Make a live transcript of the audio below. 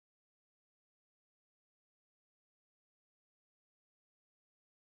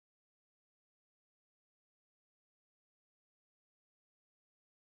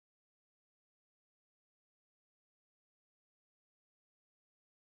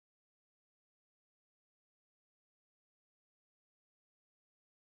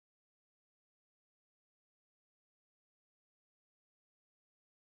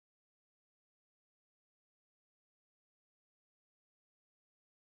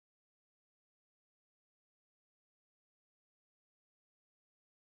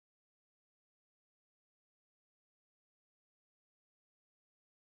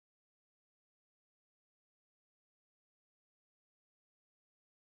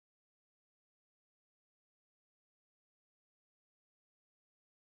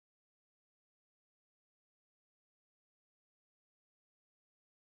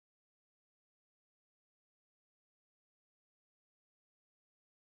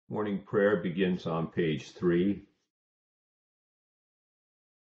Morning prayer begins on page 3.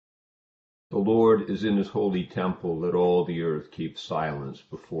 The Lord is in his holy temple. Let all the earth keep silence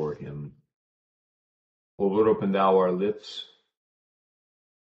before him. O Lord, open thou our lips,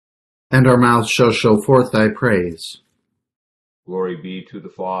 and our mouths shall show forth thy praise. Glory be to the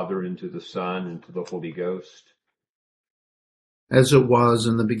Father, and to the Son, and to the Holy Ghost. As it was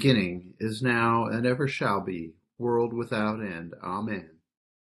in the beginning, is now, and ever shall be, world without end. Amen.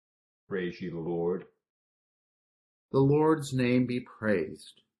 Praise ye the Lord. The Lord's name be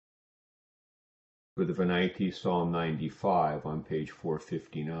praised. For the Venite, Psalm 95 on page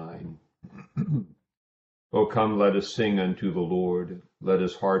 459. O come, let us sing unto the Lord. Let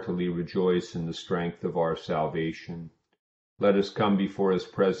us heartily rejoice in the strength of our salvation. Let us come before his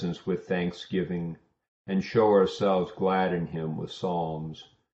presence with thanksgiving, and show ourselves glad in him with psalms.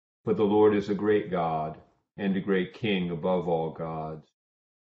 For the Lord is a great God, and a great King above all gods.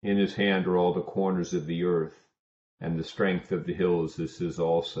 In his hand are all the corners of the earth, and the strength of the hills is his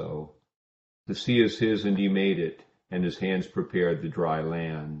also. The sea is his, and he made it, and his hands prepared the dry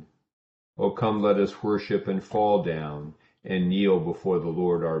land. O come, let us worship and fall down, and kneel before the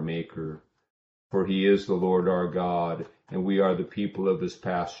Lord our Maker. For he is the Lord our God, and we are the people of his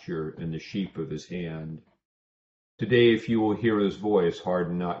pasture, and the sheep of his hand. Today, if you will hear his voice,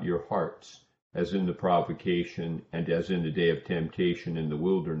 harden not your hearts, as in the provocation, and as in the day of temptation in the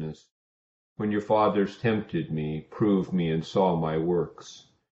wilderness, when your fathers tempted me, proved me, and saw my works.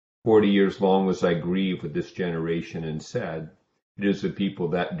 40 years long was I grieved with this generation, and said, It is a people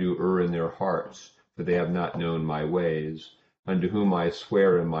that do err in their hearts, for they have not known my ways, unto whom I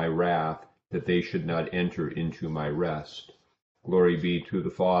swear in my wrath, that they should not enter into my rest. Glory be to the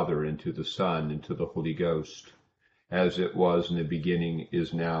Father, and to the Son, and to the Holy Ghost, as it was in the beginning,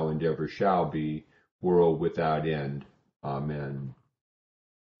 is now, and ever shall be, world without end. Amen.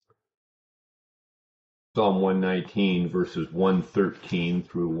 Psalm 119, verses 113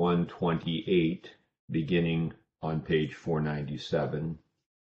 through 128, beginning on page 497.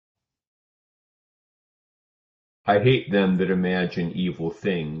 I hate them that imagine evil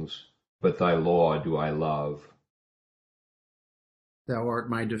things, but thy law do I love. Thou art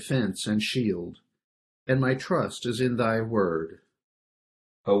my defense and shield, and my trust is in thy word.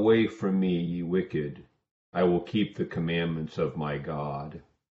 Away from me, ye wicked. I will keep the commandments of my God.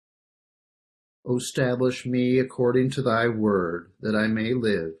 O establish me according to thy word, that I may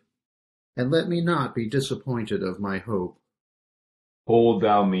live, and let me not be disappointed of my hope. Hold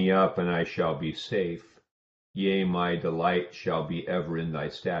thou me up, and I shall be safe. Yea, my delight shall be ever in thy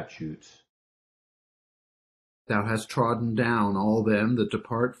statutes. Thou hast trodden down all them that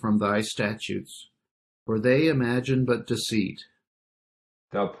depart from thy statutes, for they imagine but deceit.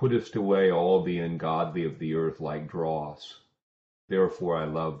 Thou puttest away all the ungodly of the earth like dross. Therefore I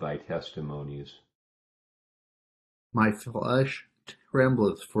love thy testimonies. My flesh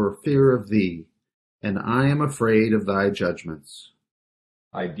trembleth for fear of thee, and I am afraid of thy judgments.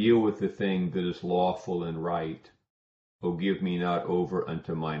 I deal with the thing that is lawful and right. O give me not over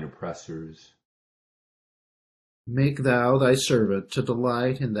unto mine oppressors. Make thou thy servant to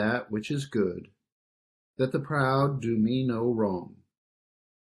delight in that which is good, that the proud do me no wrong.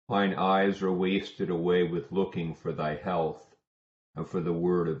 Mine eyes are wasted away with looking for thy health, and for the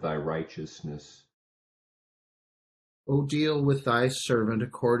word of thy righteousness. O deal with thy servant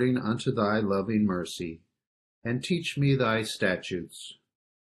according unto thy loving mercy, and teach me thy statutes.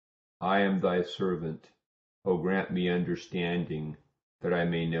 I am thy servant. O grant me understanding, that I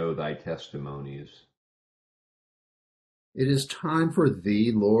may know thy testimonies. It is time for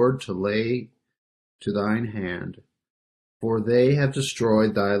thee, Lord, to lay to thine hand, for they have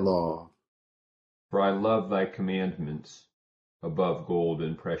destroyed thy law. For I love thy commandments above gold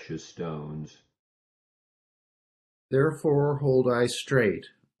and precious stones. Therefore hold I straight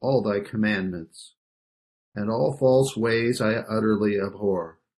all thy commandments, and all false ways I utterly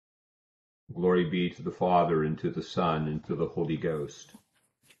abhor. Glory be to the Father, and to the Son, and to the Holy Ghost.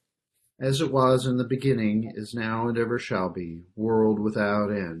 As it was in the beginning, is now, and ever shall be, world without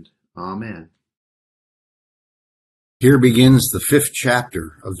end. Amen. Here begins the 5th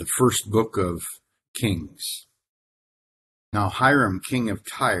chapter of the first book of Kings. Now Hiram, king of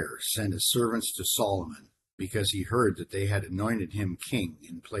Tyre, sent his servants to Solomon, because he heard that they had anointed him king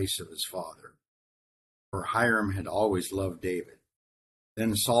in place of his father. For Hiram had always loved David.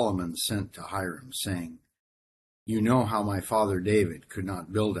 Then Solomon sent to Hiram, saying, You know how my father David could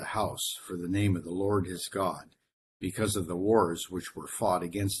not build a house for the name of the Lord his God, because of the wars which were fought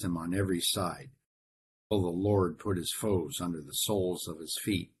against him on every side, till the Lord put his foes under the soles of his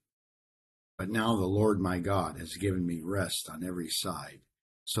feet. But now the Lord my God has given me rest on every side,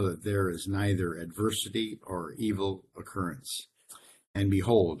 so that there is neither adversity or evil occurrence. And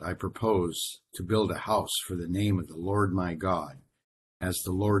behold, I propose to build a house for the name of the Lord my God, as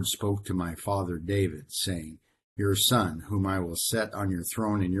the Lord spoke to my father David, saying, Your son, whom I will set on your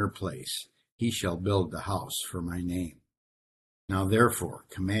throne in your place, he shall build the house for my name. Now therefore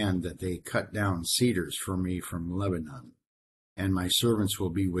command that they cut down cedars for me from Lebanon, and my servants will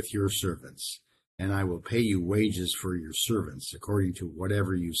be with your servants, and I will pay you wages for your servants according to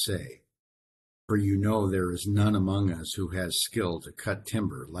whatever you say. For you know there is none among us who has skill to cut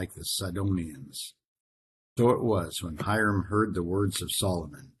timber like the Sidonians. So it was, when Hiram heard the words of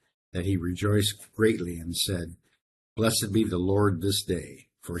Solomon, that he rejoiced greatly and said, Blessed be the Lord this day,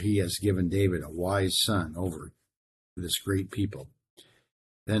 for he has given David a wise son over this great people.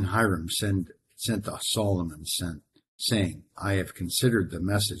 Then Hiram sent to Solomon, saying, I have considered the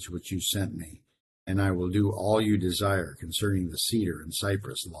message which you sent me, and I will do all you desire concerning the cedar and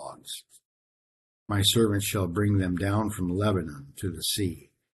cypress logs. My servant shall bring them down from Lebanon to the sea.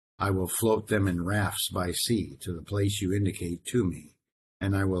 I will float them in rafts by sea to the place you indicate to me,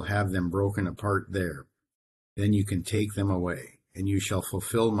 and I will have them broken apart there. Then you can take them away, and you shall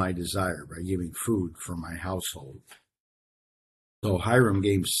fulfill my desire by giving food for my household. So Hiram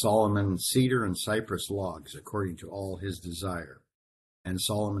gave Solomon cedar and cypress logs according to all his desire. And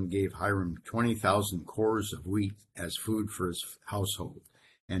Solomon gave Hiram 20,000 cores of wheat as food for his household,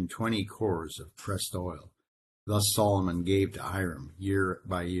 and 20 cores of pressed oil. Thus Solomon gave to Hiram year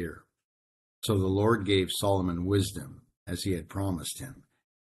by year. So the Lord gave Solomon wisdom, as he had promised him.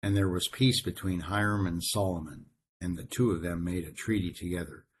 And there was peace between Hiram and Solomon, and the two of them made a treaty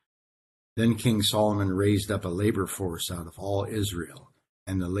together. Then King Solomon raised up a labor force out of all Israel,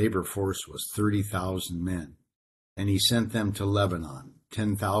 and the labor force was 30,000 men. And he sent them to Lebanon,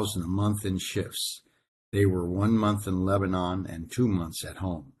 10,000 a month in shifts. They were 1 month in Lebanon and 2 months at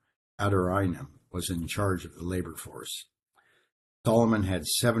home. Adoniram was in charge of the labor force. Solomon had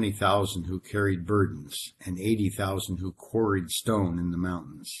 70,000 who carried burdens, and 80,000 who quarried stone in the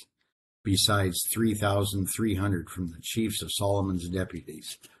mountains, besides 3,300 from the chiefs of Solomon's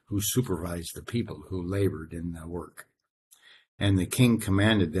deputies, who supervised the people who labored in the work. And the king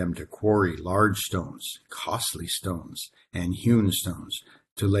commanded them to quarry large stones, costly stones, and hewn stones,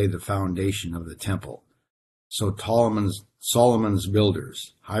 to lay the foundation of the temple. So Solomon's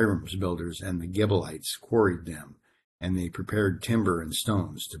builders, Hiram's builders, and the Gibeonites quarried them, and they prepared timber and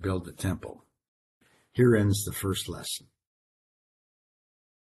stones to build the temple. Here ends the first lesson.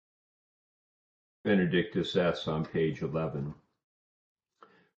 Benedictus S. on page 11.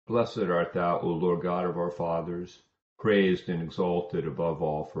 Blessed art thou, O Lord God of our fathers, praised and exalted above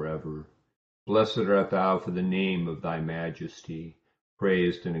all forever. Blessed art thou for the name of thy majesty,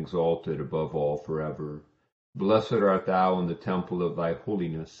 praised and exalted above all forever. Blessed art thou in the temple of thy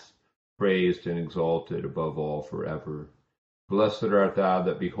holiness, praised and exalted above all forever. Blessed art thou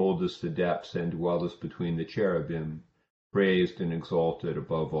that beholdest the depths and dwellest between the cherubim, praised and exalted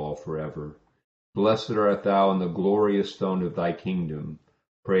above all forever. Blessed art thou in the glorious throne of thy kingdom,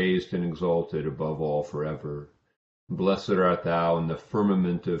 praised and exalted above all forever. Blessed art thou in the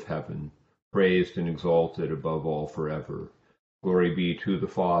firmament of heaven, praised and exalted above all forever. Glory be to the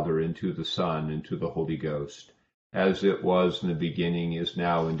Father, and to the Son, and to the Holy Ghost, as it was in the beginning, is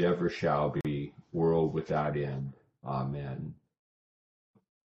now, and ever shall be, world without end. Amen.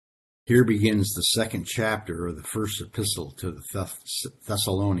 Here begins the second chapter of the first epistle to the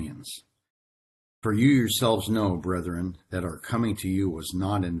Thessalonians. For you yourselves know, brethren, that our coming to you was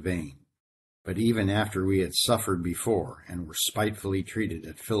not in vain. But even after we had suffered before, and were spitefully treated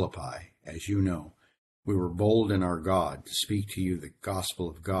at Philippi, as you know, we were bold in our God to speak to you the gospel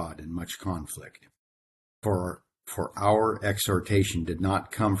of God in much conflict. For our exhortation did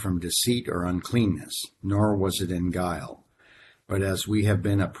not come from deceit or uncleanness, nor was it in guile. But as we have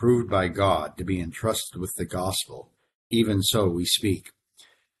been approved by God to be entrusted with the gospel, even so we speak,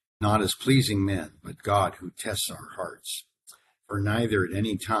 not as pleasing men, but God who tests our hearts. For neither at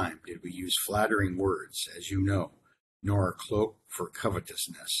any time did we use flattering words, as you know, nor a cloak for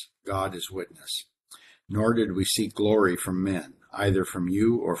covetousness, God is witness. Nor did we seek glory from men, either from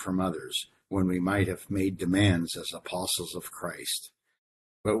you or from others, when we might have made demands as apostles of Christ.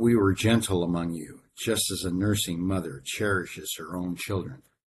 But we were gentle among you, just as a nursing mother cherishes her own children.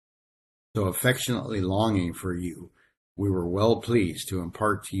 So affectionately longing for you, we were well pleased to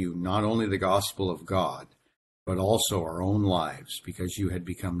impart to you not only the gospel of God, but also our own lives, because you had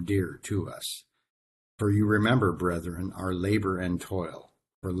become dear to us. For you remember, brethren, our labor and toil,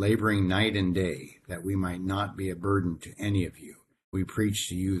 for laboring night and day, that we might not be a burden to any of you. We preach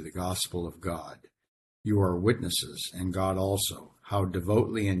to you the gospel of God. You are witnesses, and God also, how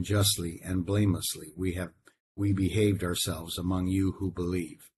devoutly and justly and blamelessly we behaved ourselves among you who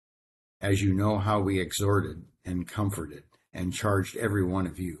believe, as you know how we exhorted and comforted and charged every one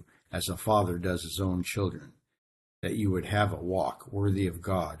of you, as a father does his own children, that you would have a walk worthy of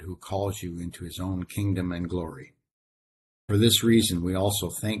God, who calls you into his own kingdom and glory. For this reason we also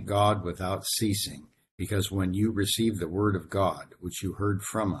thank God without ceasing, because when you received the word of God, which you heard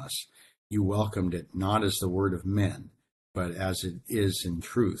from us, you welcomed it not as the word of men, but as it is in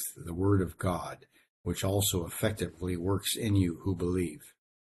truth the word of God, which also effectively works in you who believe.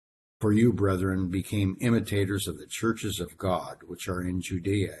 For you, brethren, became imitators of the churches of God, which are in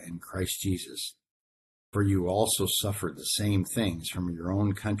Judea in Christ Jesus. For you also suffered the same things from your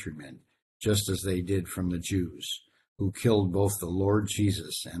own countrymen, just as they did from the Jews, who killed both the Lord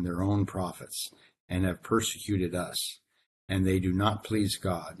Jesus and their own prophets, and have persecuted us. And they do not please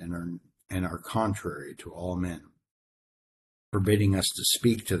God, and are contrary to all men, forbidding us to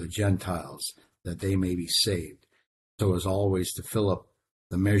speak to the Gentiles, that they may be saved, so as always to fill up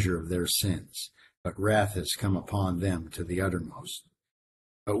the measure of their sins. But wrath has come upon them to the uttermost.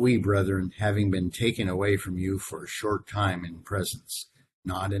 But we, brethren, having been taken away from you for a short time in presence,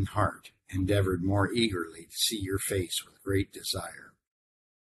 not in heart, endeavored more eagerly to see your face with great desire.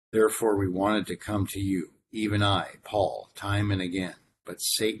 Therefore we wanted to come to you, even I, Paul, time and again, but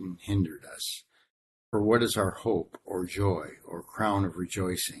Satan hindered us. For what is our hope, or joy, or crown of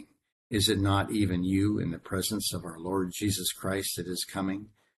rejoicing? Is it not even you in the presence of our Lord Jesus Christ that is coming?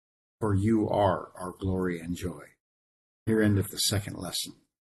 For you are our glory and joy. Here endeth the second lesson.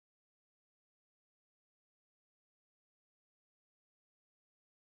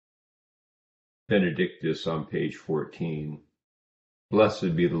 Benedictus on page 14.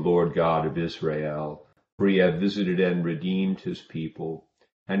 Blessed be the Lord God of Israel, for he hath visited and redeemed his people,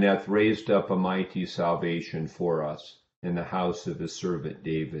 and hath raised up a mighty salvation for us in the house of his servant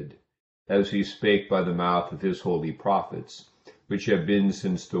David, as he spake by the mouth of his holy prophets, which have been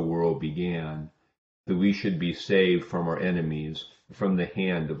since the world began, that we should be saved from our enemies, from the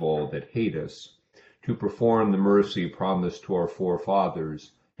hand of all that hate us, to perform the mercy promised to our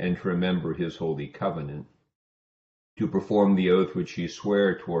forefathers, and to remember his holy covenant, to perform the oath which he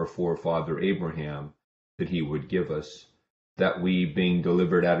sware to our forefather Abraham, that he would give us, that we, being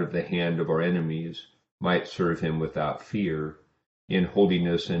delivered out of the hand of our enemies, might serve him without fear, in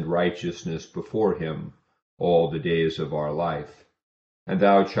holiness and righteousness before him, all the days of our life. And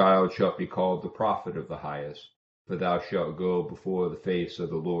thou, child, shalt be called the prophet of the highest, for thou shalt go before the face of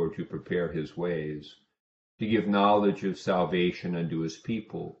the Lord to prepare his ways, to give knowledge of salvation unto his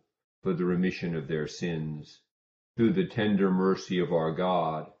people, for the remission of their sins, through the tender mercy of our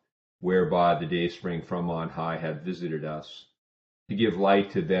God, whereby the dayspring from on high hath visited us, to give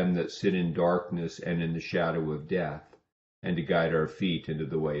light to them that sit in darkness and in the shadow of death, and to guide our feet into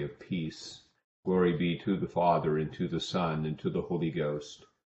the way of peace. Glory be to the Father, and to the Son, and to the Holy Ghost,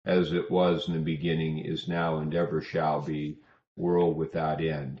 as it was in the beginning, is now, and ever shall be, world without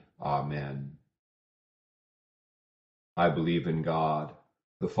end. Amen. I believe in God,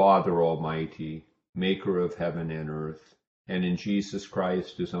 the Father Almighty, maker of heaven and earth, and in Jesus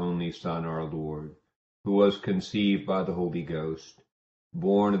Christ, his only Son, our Lord, who was conceived by the Holy Ghost,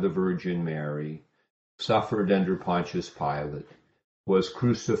 born of the Virgin Mary, suffered under Pontius Pilate, was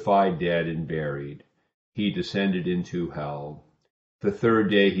crucified, dead, and buried. He descended into hell. The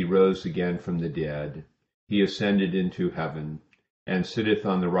third day he rose again from the dead. He ascended into heaven, and sitteth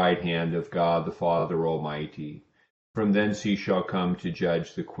on the right hand of God the Father Almighty. From thence he shall come to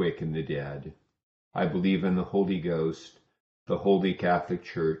judge the quick and the dead. I believe in the Holy Ghost, the Holy Catholic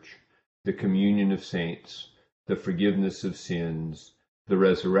Church, the communion of saints, the forgiveness of sins, the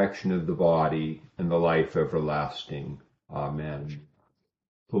resurrection of the body, and the life everlasting. Amen.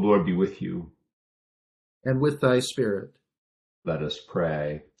 The Lord be with you. And with thy spirit. Let us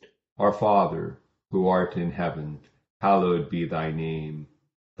pray. Our Father, who art in heaven, hallowed be thy name.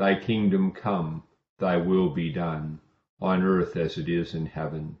 Thy kingdom come, thy will be done, on earth as it is in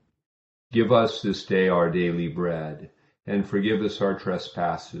heaven. Give us this day our daily bread, and forgive us our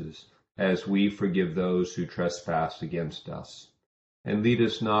trespasses, as we forgive those who trespass against us. And lead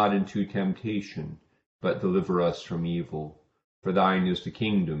us not into temptation, but deliver us from evil. For thine is the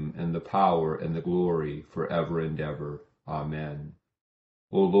kingdom, and the power, and the glory, for ever and ever. Amen.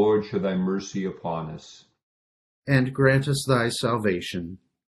 O Lord, show thy mercy upon us. And grant us thy salvation.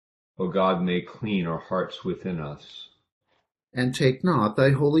 O God, make clean our hearts within us. And take not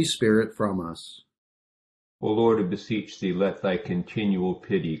thy Holy Spirit from us. O Lord, I beseech thee, let thy continual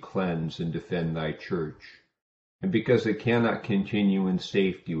pity cleanse and defend thy church. And because it cannot continue in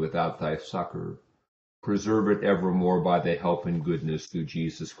safety without thy succor, Preserve it evermore by thy help and goodness through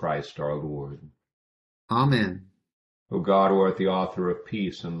Jesus Christ our Lord. Amen. O God, who art the author of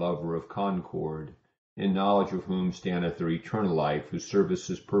peace and lover of concord, in knowledge of whom standeth their eternal life, whose service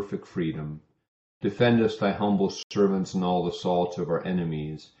is perfect freedom, defend us, thy humble servants, in all assaults of our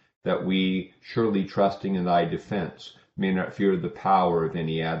enemies, that we, surely trusting in thy defense, may not fear the power of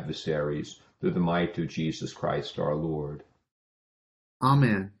any adversaries, through the might of Jesus Christ our Lord.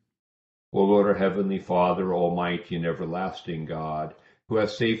 Amen. O Lord, our heavenly Father, almighty and everlasting God, who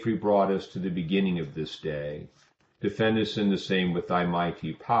hast safely brought us to the beginning of this day, defend us in the same with thy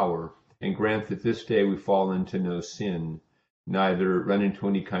mighty power, and grant that this day we fall into no sin, neither run into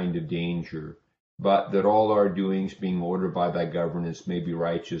any kind of danger, but that all our doings, being ordered by thy governance, may be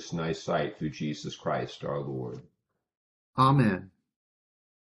righteous in thy sight through Jesus Christ our Lord. Amen.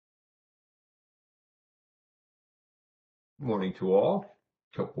 Good morning to all.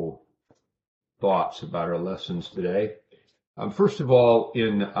 A couple thoughts about our lessons today. First of all,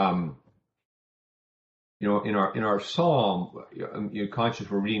 in our psalm, you're conscious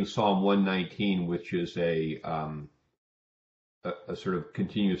we're reading Psalm 119, which is a sort of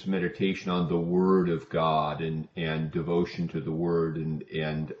continuous meditation on the Word of God and devotion to the Word,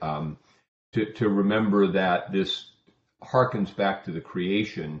 and to remember that this harkens back to the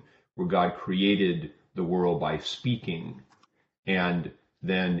creation, where God created the world by speaking, and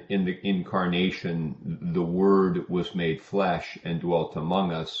then in the incarnation, the Word was made flesh and dwelt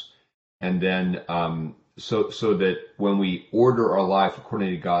among us. And then so that when we order our life according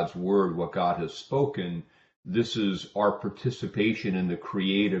to God's Word, what God has spoken, this is our participation in the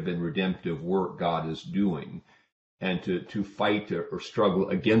creative and redemptive work God is doing. And to fight or struggle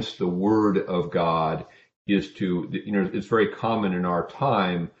against the Word of God is to, it's very common in our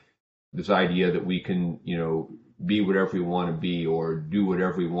time, this idea that we can, be whatever we want to be or do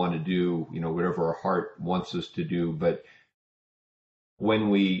whatever we want to do, whatever our heart wants us to do. But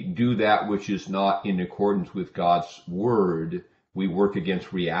when we do that which is not in accordance with God's Word, we work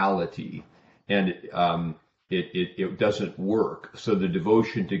against reality, and it doesn't work. So the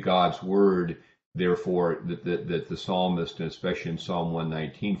devotion to God's Word, therefore, that the psalmist, and especially in Psalm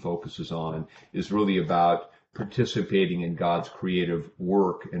 119, focuses on, is really about participating in God's creative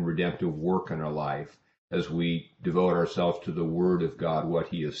work and redemptive work in our life as we devote ourselves to the Word of God, what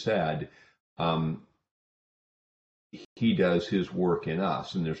He has said. He does His work in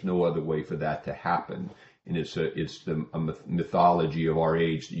us, and there's no other way for that to happen. And it's the mythology of our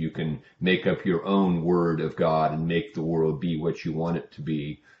age that you can make up your own Word of God and make the world be what you want it to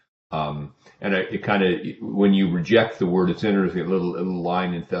be. And it kind of, when you reject the Word, it's interesting. A little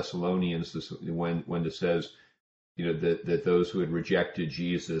line in Thessalonians when it says, that those who had rejected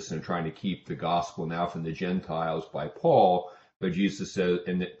Jesus and trying to keep the gospel now from the Gentiles by Paul, but Jesus says,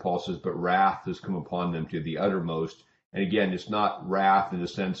 and Paul says, but wrath has come upon them to the uttermost. And again, it's not wrath in the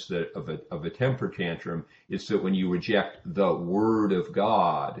sense that of a temper tantrum. It's that when you reject the Word of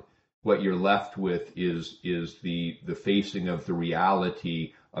God, what you're left with is the facing of the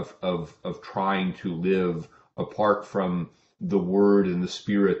reality of trying to live apart from the Word and the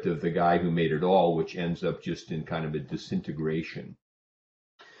Spirit of the guy who made it all, which ends up just in kind of a disintegration.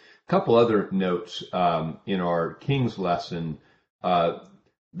 A couple other notes in our King's lesson.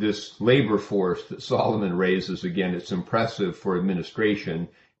 This labor force that Solomon raises, again, it's impressive for administration.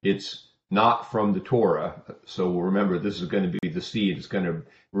 It's not from the Torah. So remember, this is going to be the seed. It's going to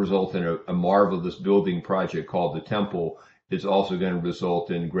result in a marvelous building project called the temple. It's also going to result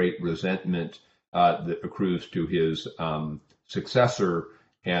in great resentment that accrues to his successor.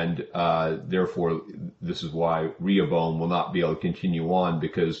 And therefore, this is why Rehoboam will not be able to continue on,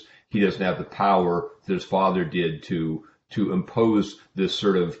 because he doesn't have the power that his father did to impose this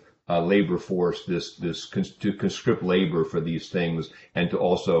sort of labor force, to conscript labor for these things, and to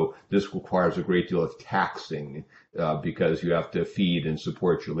also, this requires a great deal of taxing because you have to feed and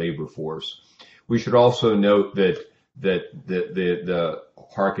support your labor force. We should also note that the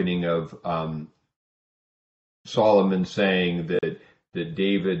hearkening of Solomon saying that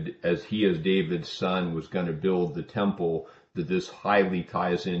David, as David's son, was going to build the temple, that this highly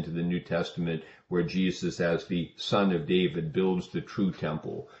ties into the New Testament, where Jesus, as the son of David, builds the true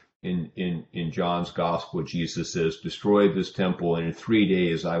temple. In John's Gospel, Jesus says, destroy this temple, and in 3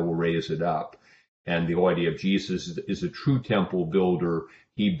 days I will raise it up. And the idea of Jesus is a true temple builder.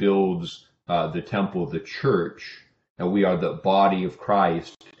 He builds the temple, the church, and we are the body of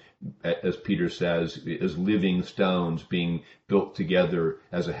Christ, as Peter says, as living stones being built together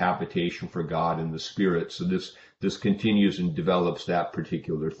as a habitation for God and the Spirit. So this continues and develops that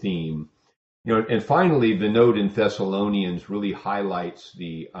particular theme. And finally, the note in Thessalonians really highlights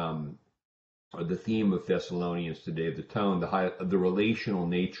the or the theme of Thessalonians today, the tone, the relational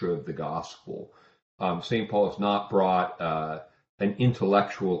nature of the gospel. St. Paul has not brought an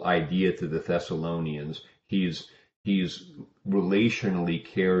intellectual idea to the Thessalonians. He's relationally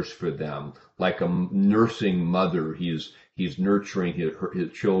cares for them like a nursing mother. He's nurturing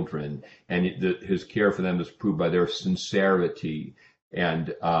his children, and his care for them is proved by their sincerity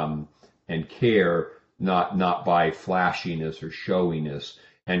and care, not by flashiness or showiness.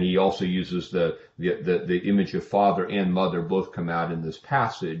 And he also uses the image of father and mother, both come out in this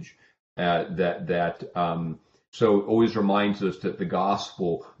passage. So it always reminds us that the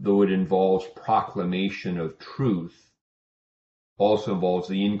gospel, though it involves proclamation of truth, also involves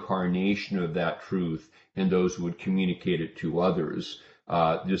the incarnation of that truth in those who would communicate it to others.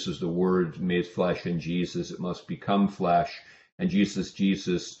 This is the Word made flesh in Jesus. It must become flesh. And Jesus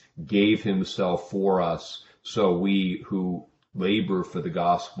gave himself for us. So we who labor for the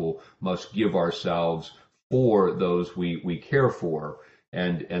gospel must give ourselves for those we care for.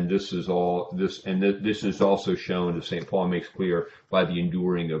 And this is also shown, as St. Paul makes clear, by the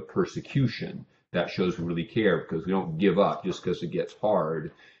enduring of persecution. That shows we really care, because we don't give up just because it gets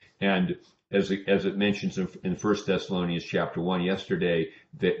hard. And as it mentions in 1 Thessalonians chapter 1 yesterday,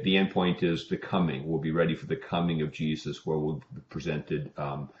 that the end point is the coming. We'll be ready for the coming of Jesus, where we'll be presented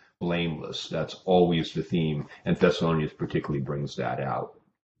blameless. That's always the theme, and Thessalonians particularly brings that out.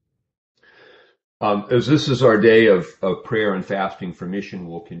 As this is our day of prayer and fasting for mission,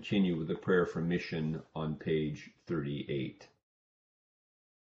 we'll continue with the prayer for mission on page 38.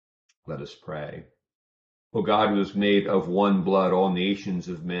 Let us pray. O God, who has made of one blood all nations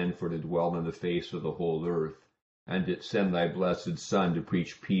of men for to dwell on the face of the whole earth, and didst send thy blessed Son to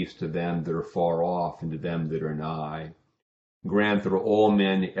preach peace to them that are far off and to them that are nigh, grant that all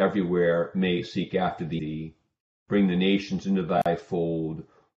men everywhere may seek after thee. Bring the nations into thy fold.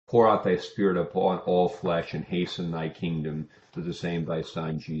 Pour out thy Spirit upon all flesh, and hasten thy kingdom through the same thy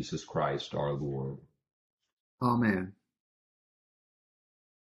Son, Jesus Christ, our Lord. Amen.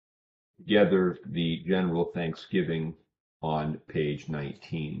 Together, the general thanksgiving on page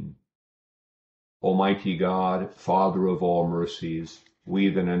 19. Almighty God, Father of all mercies, we,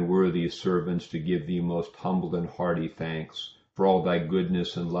 the unworthy servants, to give thee most humble and hearty thanks for all thy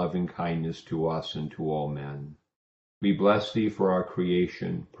goodness and loving kindness to us and to all men. We bless thee for our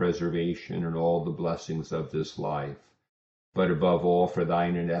creation, preservation, and all the blessings of this life, but above all for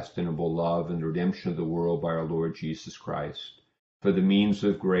thine inestimable love and redemption of the world by our Lord Jesus Christ, for the means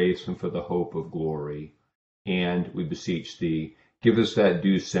of grace and for the hope of glory. And, we beseech thee, give us that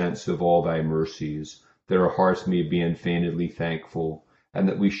due sense of all thy mercies, that our hearts may be unfeignedly thankful, and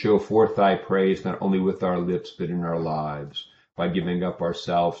that we show forth thy praise not only with our lips but in our lives, by giving up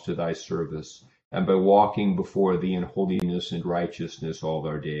ourselves to thy service, and by walking before thee in holiness and righteousness all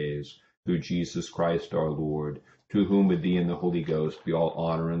our days, through Jesus Christ our Lord, to whom with thee and the Holy Ghost be all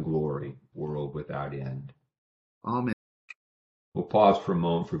honor and glory, world without end. Amen. We'll pause for a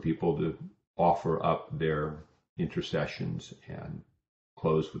moment for people to offer up their intercessions and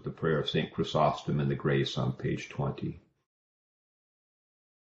close with the prayer of St. Chrysostom and the grace on page 20.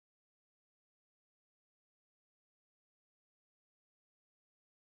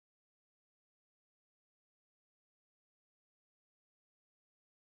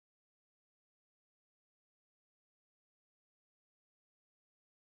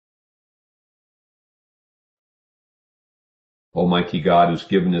 Almighty God, who has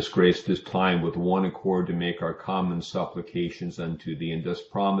given us grace this time with one accord to make our common supplications unto thee, and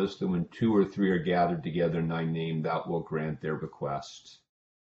dost promise that when 2 or 3 are gathered together in thy name, thou wilt grant their requests.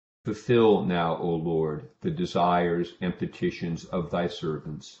 Fulfill now, O Lord, the desires and petitions of thy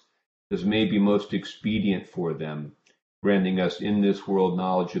servants, as may be most expedient for them, granting us in this world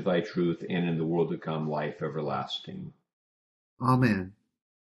knowledge of thy truth, and in the world to come life everlasting. Amen.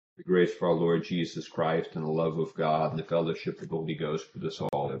 The grace of our Lord Jesus Christ, and the love of God, and the fellowship of the Holy Ghost with us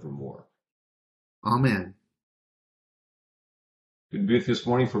all evermore. Amen. Good to be with you this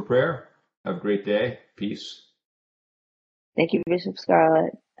morning for prayer. Have a great day. Peace. Thank you, Bishop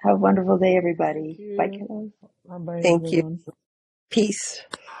Scarlett. Have a wonderful day, everybody. Bye, kiddos. Bye-bye, Thank you. everyone. Peace.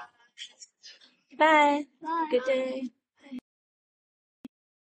 Bye. Good day.